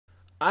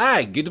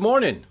Hi, good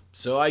morning.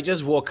 So I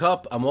just woke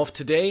up, I'm off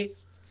today,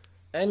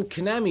 and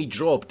Konami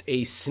dropped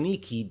a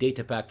sneaky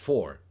Data Pack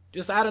 4,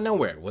 just out of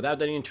nowhere,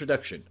 without any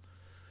introduction.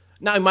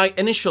 Now, my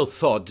initial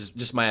thought,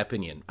 just my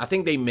opinion, I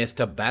think they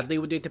messed up badly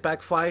with Data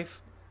Pack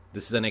 5.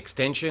 This is an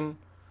extension,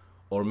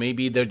 or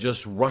maybe they're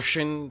just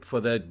rushing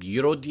for the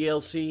Euro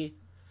DLC.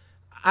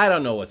 I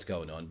don't know what's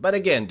going on. But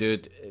again,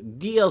 dude,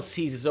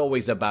 DLCs is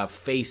always about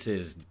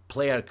faces,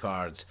 player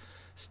cards,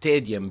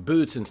 stadium,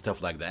 boots, and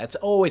stuff like that. It's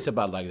always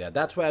about like that.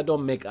 That's why I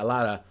don't make a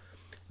lot of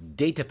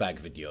data pack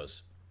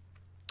videos.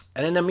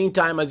 And in the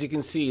meantime, as you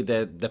can see,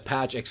 the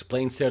patch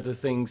explains certain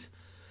things.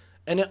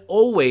 And it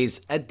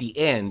always, at the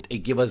end, it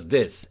gives us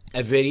this.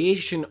 A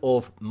variation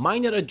of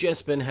minor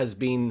adjustment has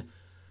been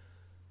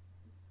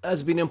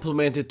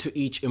implemented to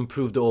each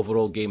improve the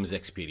overall game's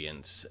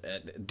experience.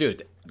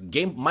 Dude,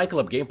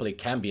 myClub gameplay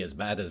can be as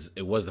bad as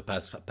it was the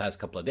past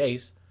couple of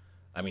days.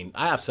 I mean,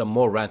 I have some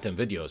more ranting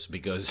videos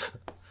because,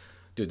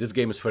 dude, this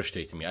game is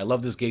frustrating me. I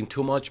love this game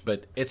too much,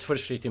 but it's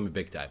frustrating me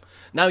big time.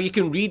 Now you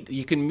can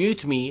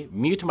mute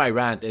my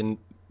rant, and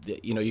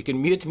you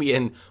can mute me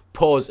and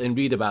pause and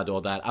read about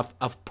all that.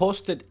 I've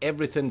posted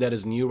everything that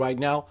is new right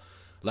now,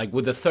 like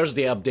with the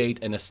Thursday update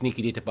and a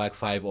sneaky Data Pack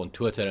 5 on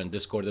Twitter and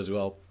Discord as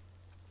well.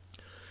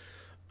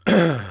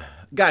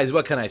 Guys,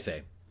 what can I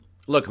say?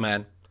 Look,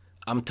 man,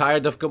 I'm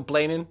tired of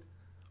complaining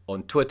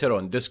on Twitter,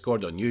 on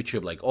Discord, on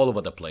YouTube, like all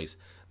over the place.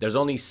 There's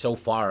only so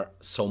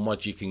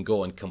much you can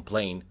go and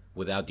complain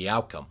without the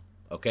outcome,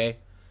 okay?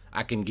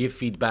 I can give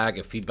feedback.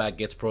 If feedback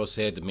gets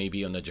processed,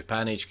 maybe on the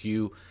Japan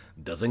HQ,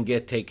 doesn't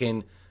get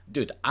taken.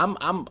 Dude,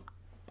 I'm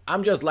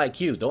just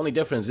like you. The only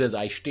difference is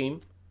I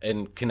stream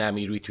and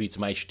Konami retweets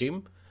my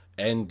stream.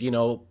 And,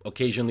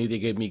 occasionally they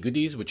give me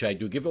goodies, which I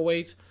do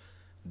giveaways.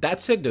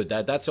 That's it, dude.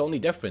 That's the only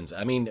difference.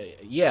 I mean,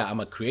 yeah, I'm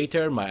a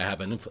creator. I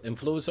have an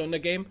influence on the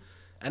game.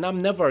 And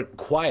I'm never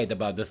quiet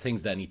about the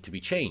things that need to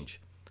be changed.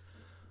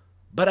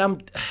 But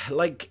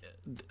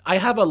I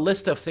have a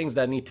list of things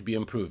that need to be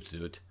improved,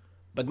 dude.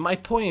 But my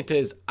point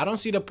is, I don't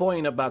see the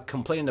point about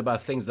complaining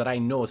about things that I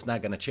know it's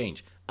not going to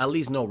change. At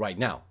least not right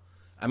now.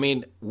 I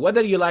mean,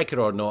 whether you like it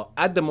or not,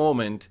 at the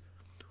moment,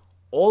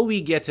 all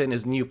we get in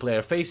is new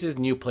player faces,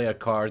 new player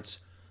cards,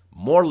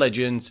 more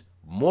legends,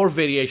 more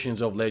variations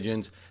of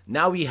legends.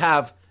 Now we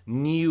have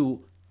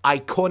new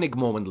iconic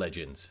moment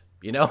legends,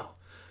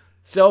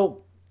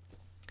 So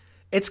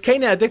it's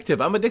kind of addictive.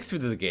 I'm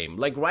addicted to the game.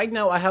 Like right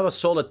now I have a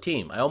solid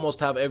team. I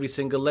almost have every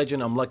single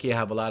legend. I'm lucky I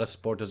have a lot of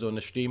supporters on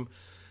the stream.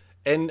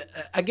 And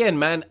again,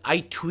 man, I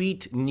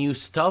tweet new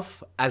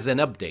stuff as an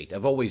update.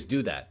 I've always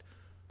do that.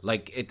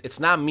 Like it's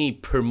not me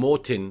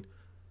promoting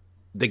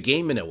the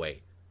game in a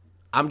way.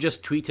 I'm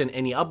just tweeting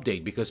any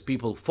update because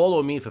people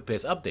follow me for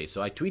PES updates.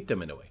 So I tweet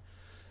them in a way.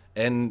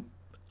 And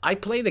I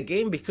play the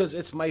game because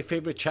it's my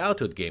favorite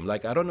childhood game.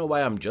 Like, I don't know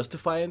why I'm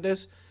justifying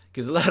this.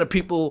 Because a lot of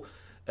people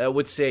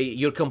would say,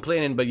 you're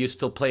complaining, but you're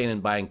still playing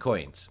and buying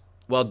coins.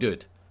 Well,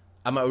 dude,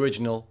 I'm an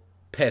original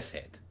PES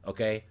head,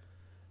 okay?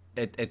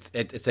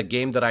 It's a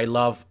game that I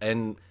love.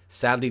 And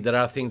sadly, there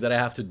are things that I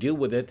have to deal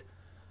with it.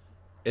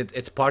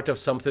 It's part of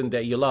something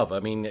that you love.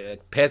 I mean,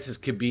 PES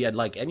could be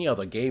like any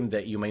other game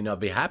that you may not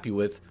be happy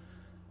with.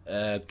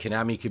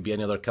 Konami could be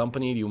another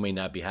company you may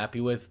not be happy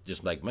with,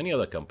 just like many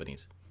other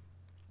companies.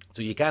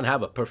 So you can't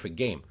have a perfect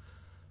game.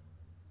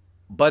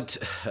 But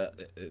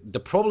the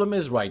problem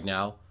is right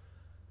now,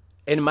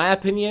 in my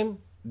opinion,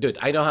 dude,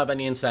 I don't have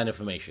any inside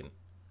information.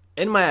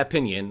 In my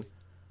opinion,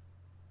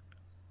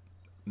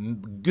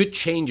 good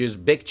changes,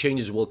 big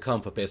changes will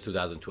come for PES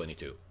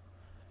 2022.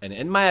 And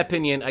in my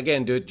opinion,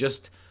 again, dude,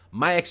 just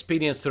my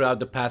experience throughout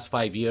the past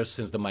 5 years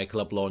since the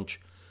myClub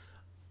launch,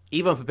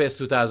 even for PES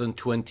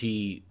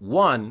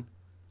 2021,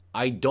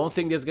 I don't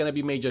think there's going to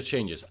be major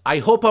changes. I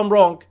hope I'm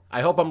wrong.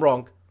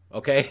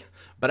 Okay?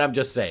 But I'm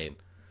just saying.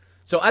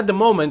 So at the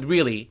moment,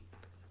 really,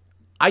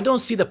 I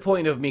don't see the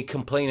point of me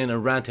complaining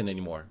and ranting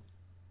anymore.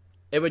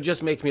 It would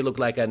just make me look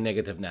like a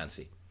negative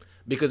Nancy.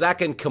 Because I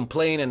can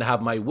complain and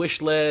have my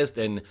wish list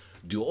and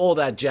do all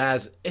that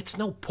jazz. It's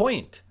no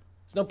point.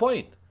 It's no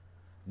point.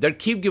 They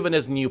keep giving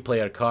us new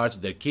player cards.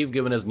 They keep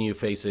giving us new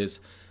faces.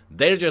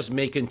 They're just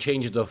making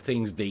changes of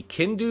things they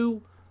can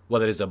do,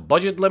 whether it's a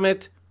budget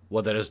limit,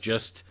 whether it's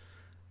just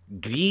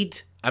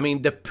greed. I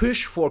mean, the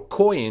push for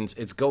coins,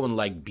 it's going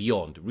like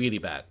beyond, really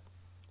bad,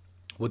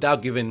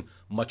 without giving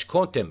much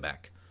content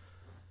back.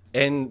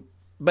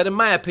 But in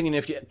my opinion,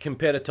 if you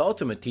compare it to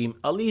Ultimate Team,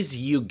 at least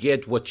you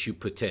get what you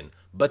put in.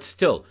 But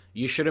still,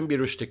 you shouldn't be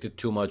restricted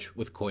too much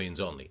with coins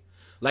only.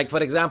 Like,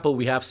 for example,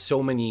 we have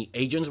so many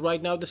agents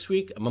right now this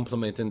week. I'm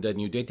implementing the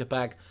new data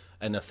pack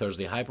and the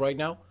Thursday hype right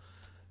now.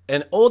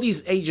 And all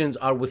these agents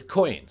are with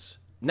coins.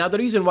 Now, the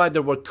reason why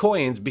there were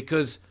coins,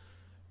 because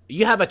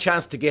you have a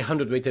chance to get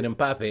 100 rated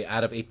Mbappe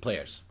out of 8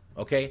 players,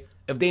 okay?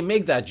 If they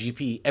make that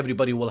GP,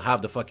 everybody will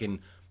have the fucking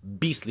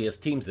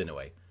beastliest teams in a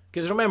way.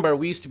 Because remember,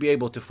 we used to be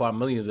able to farm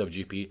millions of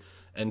GP,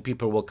 and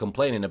people were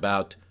complaining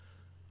about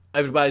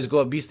everybody's got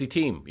a beastly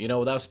team,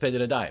 without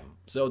spending a dime.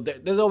 So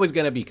there's always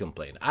going to be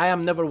complaint. I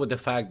am never with the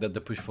fact that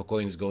the push for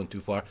coins is going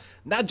too far.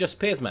 Not just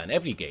PES, man,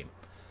 every game.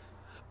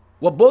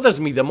 what bothers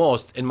me the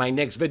most in my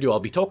next video I'll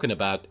be talking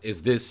about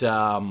is this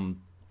balanced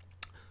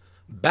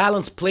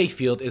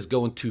playfield is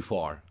going too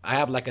far. I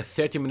have like a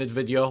 30-minute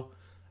video.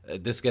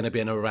 This is going to be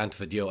another rant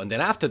video. And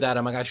then after that,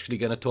 I'm actually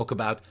going to talk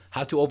about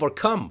how to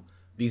overcome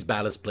these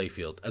balanced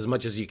playfield as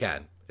much as you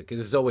can. Because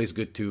it's always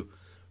good to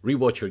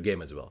rewatch your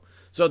game as well.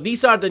 So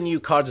these are the new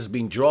cards that's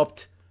being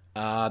dropped.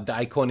 The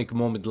iconic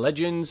moment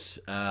legends,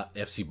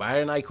 FC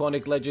Bayern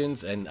iconic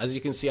legends. And as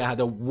you can see, I had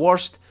the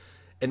worst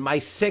in my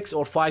 6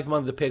 or 5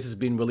 months the PES has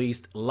been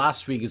released.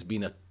 Last week has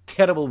been a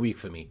terrible week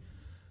for me.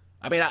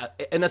 I mean,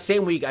 in the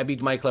same week I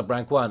beat myClub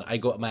rank 1, I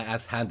got my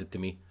ass handed to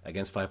me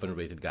against 500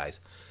 rated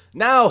guys.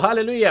 Now,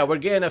 hallelujah, we're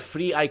getting a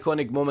free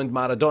iconic moment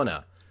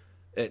Maradona.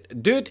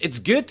 Dude, it's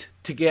good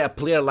to get a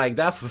player like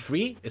that for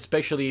free,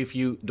 especially if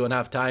you don't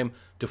have time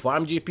to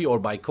farm GP or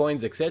buy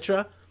coins,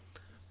 etc.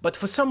 But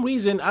for some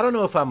reason, I don't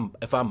know if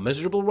I'm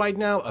miserable right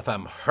now, if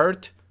I'm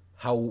hurt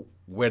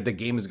where the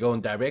game is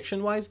going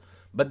direction-wise.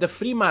 But the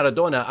free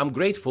Maradona, I'm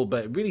grateful,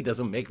 but it really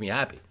doesn't make me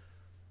happy.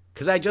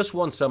 Because I just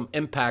want some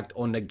impact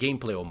on the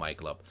gameplay of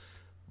myClub.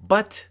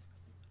 But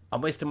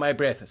I'm wasting my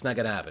breath. It's not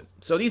going to happen.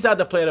 So these are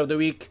the player of the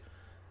week.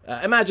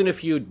 Imagine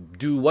if you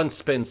do one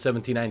spin,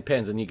 79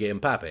 pens, and you get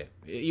Mbappe.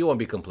 You won't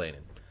be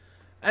complaining.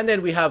 And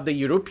then we have the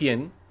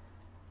European,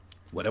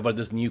 whatever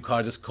this new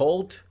card is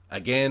called.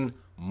 Again,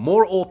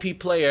 more OP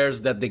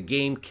players that the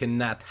game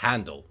cannot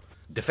handle.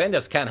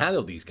 Defenders can't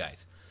handle these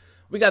guys.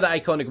 We got the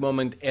iconic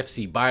moment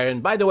FC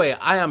Bayern. By the way,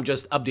 I am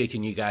just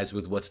updating you guys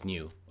with what's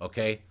new,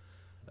 okay?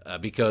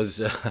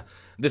 Because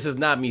this is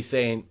not me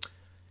saying,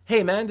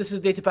 hey man, this is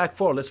Data Pack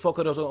 4, let's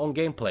focus on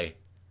gameplay.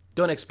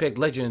 Don't expect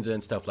legends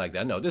and stuff like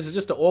that. No, this is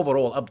just the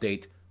overall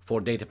update for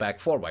Data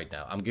Pack 4 right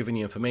now. I'm giving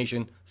you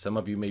information. Some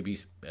of you may be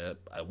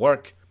at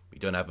work. You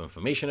don't have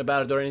information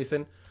about it or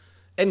anything.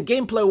 And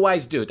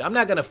gameplay-wise, dude, I'm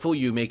not going to fool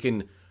you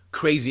making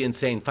crazy,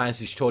 insane,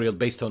 fancy tutorial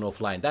based on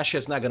offline. That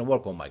shit's not going to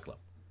work on myClub.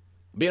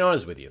 Being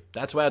honest with you.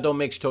 That's why I don't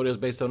make tutorials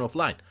based on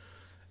offline.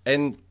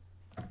 And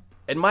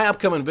in my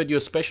upcoming video,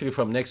 especially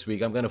from next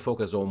week, I'm going to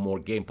focus on more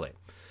gameplay.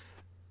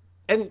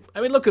 And,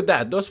 I mean, look at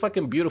that. Those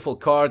fucking beautiful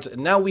cards.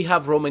 Now we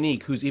have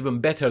Romanique, who's even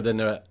better than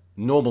a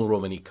normal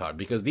Romanique card.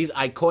 Because these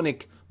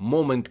iconic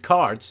moment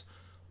cards,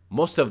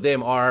 most of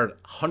them are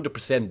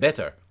 100%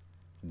 better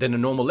than a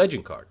normal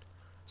legend card.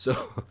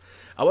 So,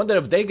 I wonder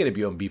if they're going to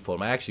be on B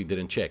form. I actually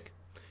didn't check.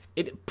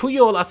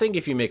 Puyol, I think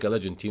if you make a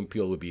legend team,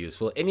 Puyol would be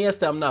useful.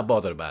 Iniesta, I'm not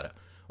bothered about it.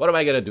 What am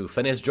I going to do?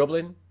 Finesse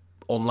dribbling?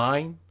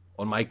 Online?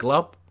 On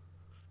myClub?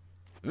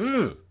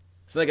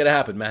 It's not going to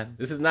happen, man.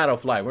 This is not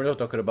offline. We're not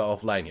talking about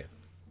offline here.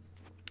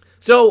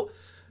 So,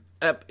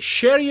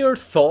 share your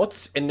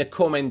thoughts in the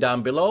comment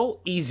down below.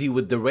 Easy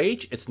with the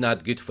rage. It's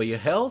not good for your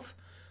health.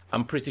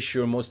 I'm pretty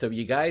sure most of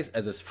you guys are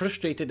as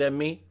frustrated as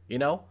me, you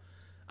know.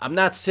 I'm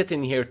not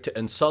sitting here to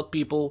insult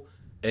people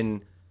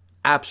and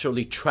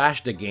absolutely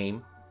trash the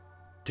game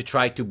to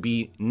try to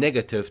be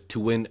negative to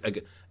win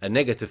a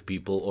negative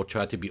people, or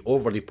try to be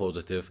overly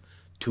positive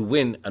to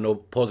win a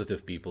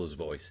positive people's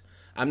voice.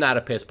 I'm not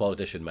a PES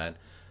politician, man.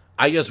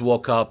 I just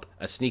woke up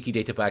a sneaky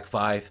Data Pack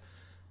 5,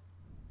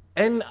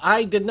 and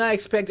I did not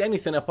expect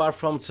anything apart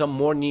from some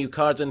more new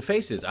cards and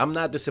faces. I'm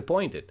not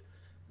disappointed.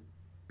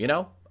 You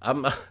know,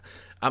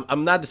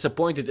 I'm not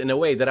disappointed in a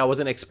way that I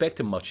wasn't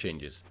expecting much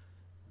changes.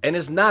 And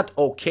it's not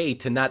okay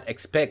to not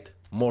expect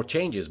more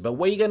changes. But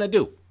what are you gonna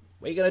do?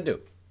 What are you gonna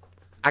do?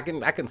 I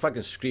can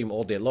fucking scream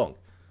all day long.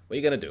 What are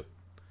you gonna do?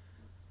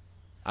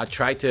 I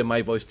try to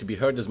my voice to be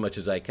heard as much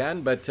as I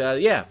can, but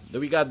yeah,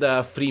 we got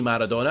the free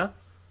Maradona.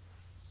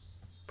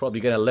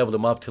 Probably gonna level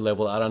him up to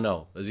level, I don't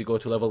know. Does he go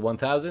to level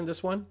 1000,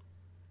 this one?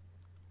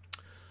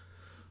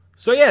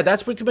 So yeah,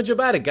 that's pretty much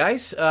about it,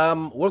 guys.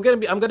 I'm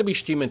gonna be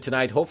streaming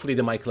tonight. Hopefully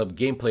the myClub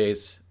gameplay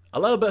is a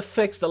little bit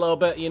fixed, a little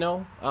bit, you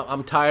know.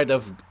 I'm tired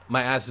of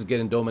my ass is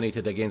getting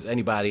dominated against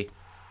anybody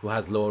who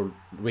has lower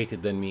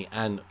rated than me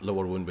and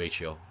lower win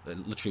ratio.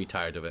 Literally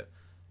tired of it.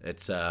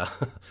 It's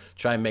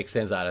try and make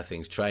sense out of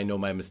things. Try and know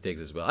my mistakes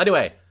as well.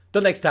 Anyway,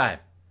 till next time.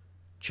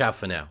 Ciao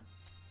for now.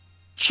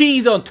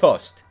 Cheese on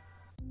toast.